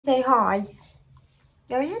Say hi.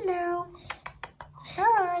 Go hello.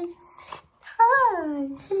 Hi. Hi.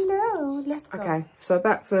 Hello. Let's go. Okay, so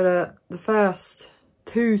back for the first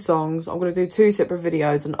two songs. I'm going to do two separate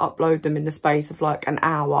videos and upload them in the space of like an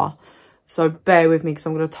hour. So bear with me because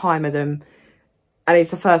I'm going to timer them. And it's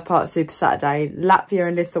the first part of Super Saturday. Latvia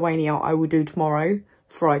and Lithuania I will do tomorrow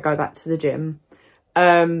before I go back to the gym.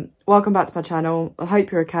 Welcome back to my channel. I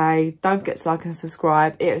hope you're okay. Don't forget to like and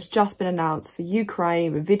subscribe. It has just been announced for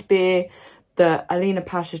Ukraine with Vidbir that Alina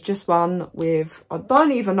Pash has just won with, I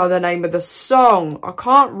don't even know the name of the song. I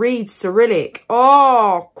can't read Cyrillic.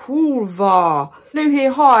 Oh, kurva. New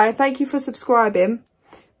here, hi. Thank you for subscribing.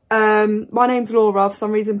 My name's Laura. For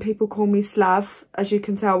some reason people call me Slav. As you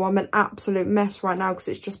can tell, I'm an absolute mess right now because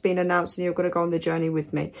it's just been announced and you're going to go on the journey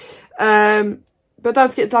with me. But don't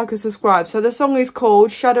forget to like and subscribe. So the song is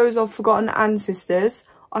called Shadows of Forgotten Ancestors.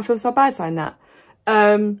 I feel so bad saying that.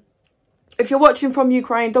 If you're watching from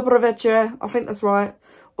Ukraine, Dobry večer, I think that's right.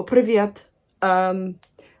 Or Privyet.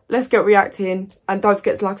 Let's get reacting. And don't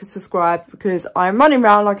forget to like and subscribe because I'm running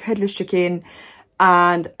around like a headless chicken.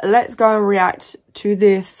 And let's go and react to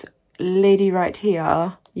this lady right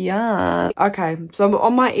here. Yeah. Okay, so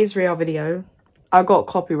on my Israel video, I got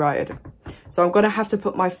copyrighted. So I'm going to have to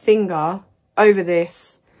put my finger over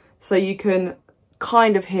this so you can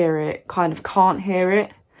kind of hear it, kind of can't hear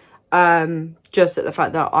it. Just at the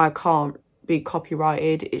fact that I can't be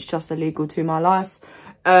copyrighted, it's just illegal to my life.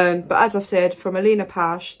 But as I've said, from Alina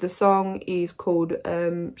Pash, the song is called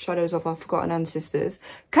Shadows of Our Forgotten Ancestors.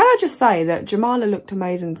 Can I just say that Jamala looked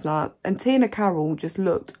amazing tonight and Tina Karol just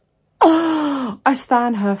looked, oh, I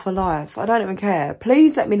stan her for life. I don't even care.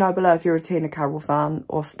 Please let me know below if you're a Tina Karol fan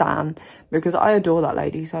or stan, because I adore that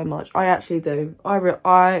lady so much. I actually do.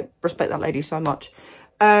 I respect that lady so much.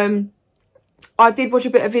 I did watch a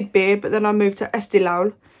bit of Vidbir, but then I moved to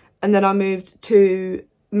Estilaul and then I moved to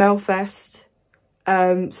Melfest.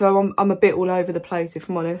 So I'm a bit all over the place, if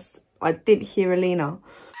I'm honest. I didn't hear Alina.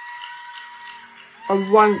 I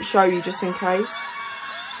won't show you just in case.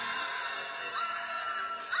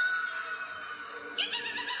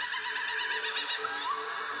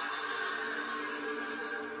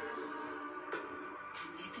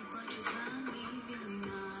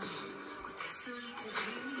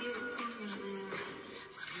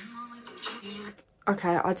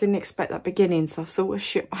 Okay, I didn't expect that beginning, so I sort of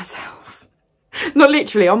shit myself. Not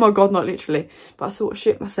literally, oh my god, not literally. But I sort of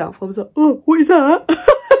shit myself. I was like, oh, what is that?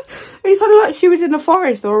 It sounded like she was in a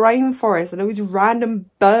forest or a rainforest and there was random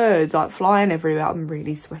birds like flying everywhere. I'm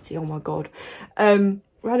really sweaty, oh my god.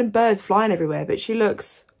 Random birds flying everywhere, but she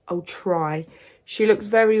looks, I'll try. She looks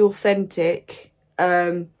very authentic.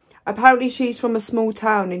 Apparently she's from a small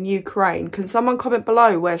town in Ukraine. Can someone comment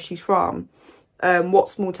below where she's from? What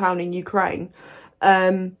small town in Ukraine?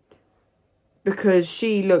 Because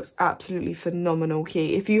she looks absolutely phenomenal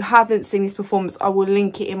here. If you haven't seen this performance, I will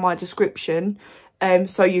link it in my description,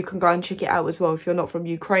 so you can go and check it out as well if you're not from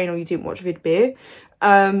Ukraine or you didn't watch Vidbir.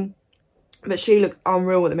 But she looked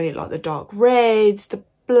unreal at the minute, like the dark reds, the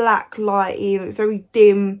black lighting. It's very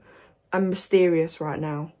dim and mysterious right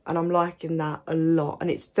now, and I'm liking that a lot,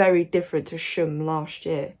 and it's very different to Shum last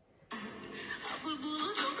year.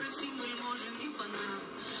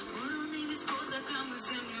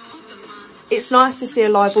 It's nice to see a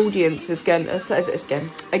live audience again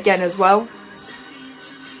as well.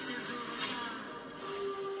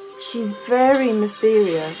 She's very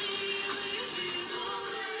mysterious.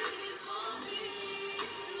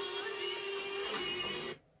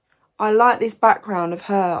 I like this background of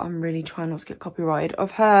her. I'm really trying not to get copyrighted.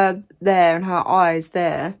 Of her there and her eyes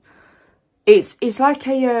there. It's like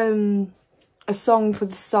a song for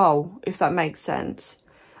the soul, if that makes sense.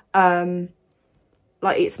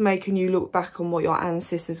 Like, it's making you look back on what your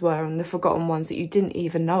ancestors were and the forgotten ones that you didn't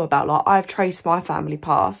even know about. Like, I've traced my family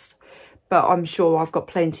past, but I'm sure I've got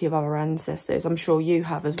plenty of other ancestors. I'm sure you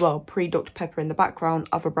have as well. Pre-Dr. Pepper in the background.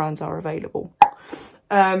 Other brands are available.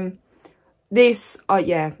 This,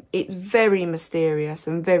 yeah, it's very mysterious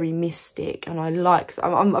and very mystic. And I like,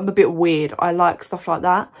 I'm a bit weird. I like stuff like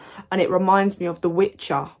that. And it reminds me of The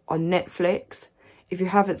Witcher on Netflix. If you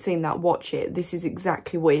haven't seen that, watch it. This is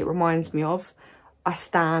exactly what it reminds me of. I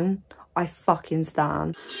stan. I fucking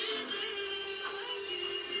stan.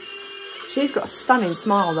 She's got a stunning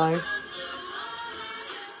smile though.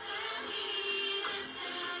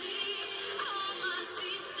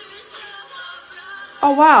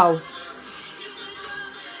 Oh wow.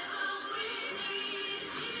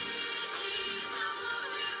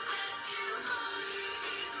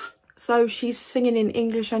 So she's singing in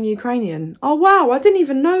English and Ukrainian. Oh wow, I didn't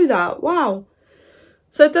even know that. Wow.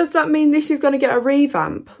 So does that mean this is going to get a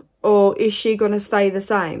revamp? Or is she going to stay the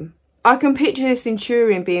same? I can picture this in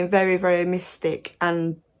Turin being very, very mystic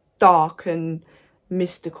and dark and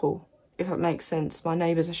mystical, if that makes sense. My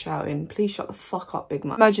neighbours are shouting, please shut the fuck up, big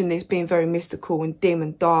man. Imagine this being very mystical and dim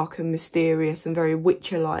and dark and mysterious and very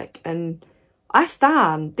Witcher-like. And I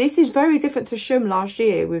stand. This is very different to Shum last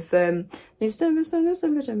year with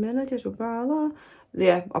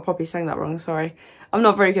yeah, I probably sang that wrong, sorry. I'm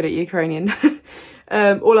not very good at Ukrainian.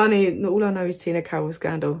 All I know is Tina Karol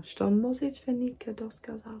scandal.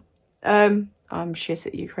 I'm shit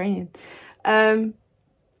at Ukrainian.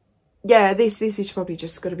 Yeah, this is probably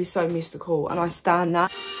just going to be so mystical, and I stand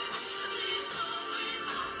that.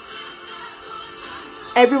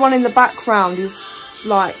 Everyone in the background is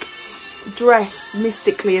like dressed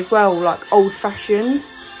mystically as well, like old fashioned.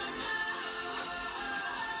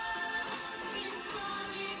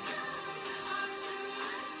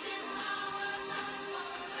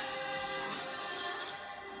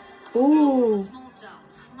 Ooh.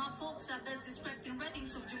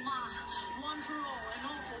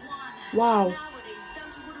 Wow.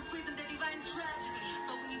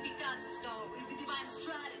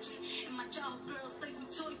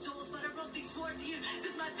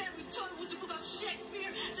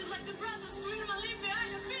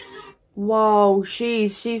 Wow,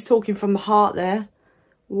 she's talking from the heart there.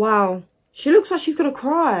 Wow. She looks like she's gonna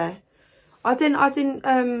cry. I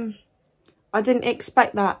didn't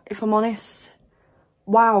expect that, if I'm honest.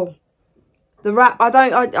 Wow. The rap,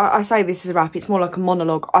 I say this is a rap, it's more like a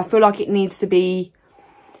monologue. I feel like it needs to be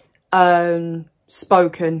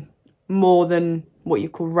spoken more than what you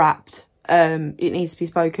call rapped. It needs to be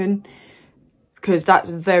spoken because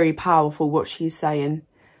that's very powerful what she's saying.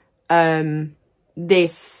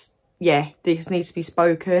 This needs to be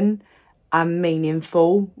spoken and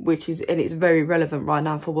meaningful, and it's very relevant right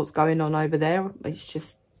now for what's going on over there. It's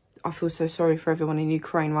just, I feel so sorry for everyone in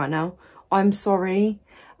Ukraine right now. I'm sorry.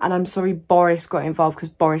 And I'm sorry Boris got involved because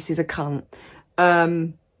Boris is a cunt.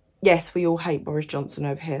 Yes, we all hate Boris Johnson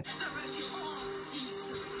over here.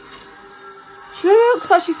 She looks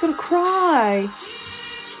like she's going to cry.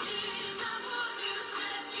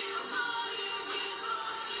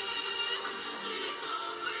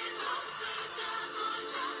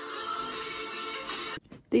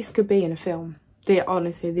 This could be in a film.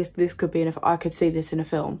 Honestly, this could be in a... I could see this in a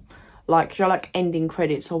film. Like, you know, like ending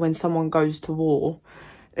credits or when someone goes to war.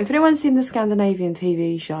 If anyone's seen the Scandinavian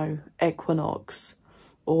TV show Equinox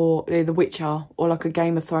or The Witcher or like a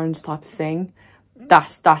Game of Thrones type of thing,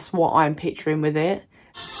 that's what I'm picturing with it.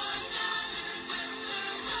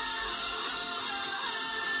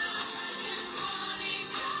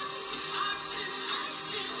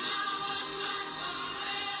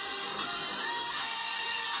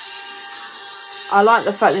 I like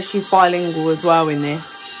the fact that she's bilingual as well in this,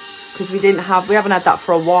 because we haven't had that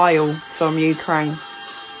for a while from Ukraine.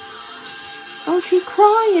 Oh, she's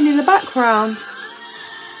crying in the background.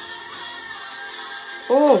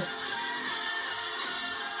 Oh.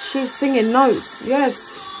 She's singing notes, yes.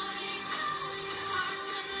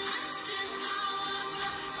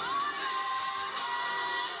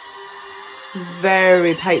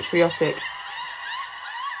 Very patriotic.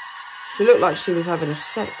 She looked like she was having a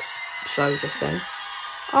sex show just then.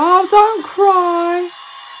 Oh, don't cry.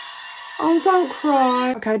 Oh, don't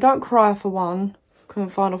cry. Okay, don't cry for one.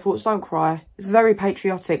 Final thoughts, don't cry. It's very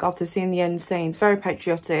patriotic after seeing the end scene. It's very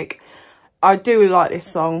patriotic. I do like this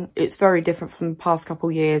song. It's very different from the past couple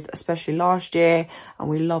of years, especially last year. And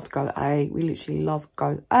we loved Go A. We literally love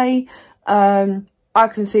Go A. I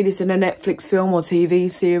can see this in a Netflix film or TV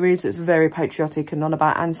series. It's very patriotic and not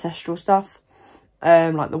about ancestral stuff.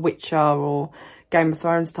 Like The Witcher or Game of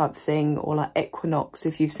Thrones type thing, or like Equinox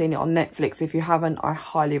if you've seen it on Netflix. If you haven't, I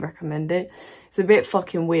highly recommend it. It's a bit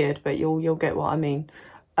fucking weird, but you'll get what I mean.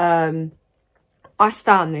 I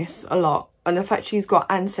stand this a lot, and the fact she's got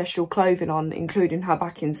ancestral clothing on, including her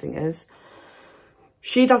backing singers.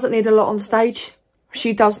 She doesn't need a lot on stage.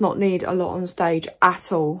 She does not need a lot on stage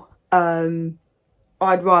at all.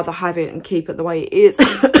 I'd rather have it and keep it the way it is.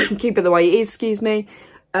 Keep it the way it is, excuse me.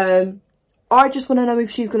 I just want to know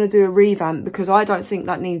if she's going to do a revamp, because I don't think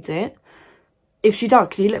that needs it. If she does,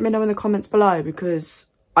 can you let me know in the comments below, because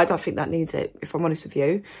I don't think that needs it, if I'm honest with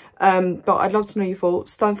you. But I'd love to know your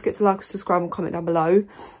thoughts. Don't forget to like and subscribe and comment down below.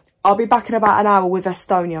 I'll be back in about an hour with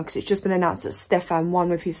Estonia, because it's just been announced that Stefan won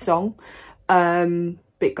with his song.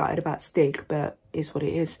 Bit gutted about Stig, but is what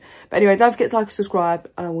it is. But anyway, don't forget to like and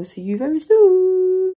subscribe, and I will see you very soon.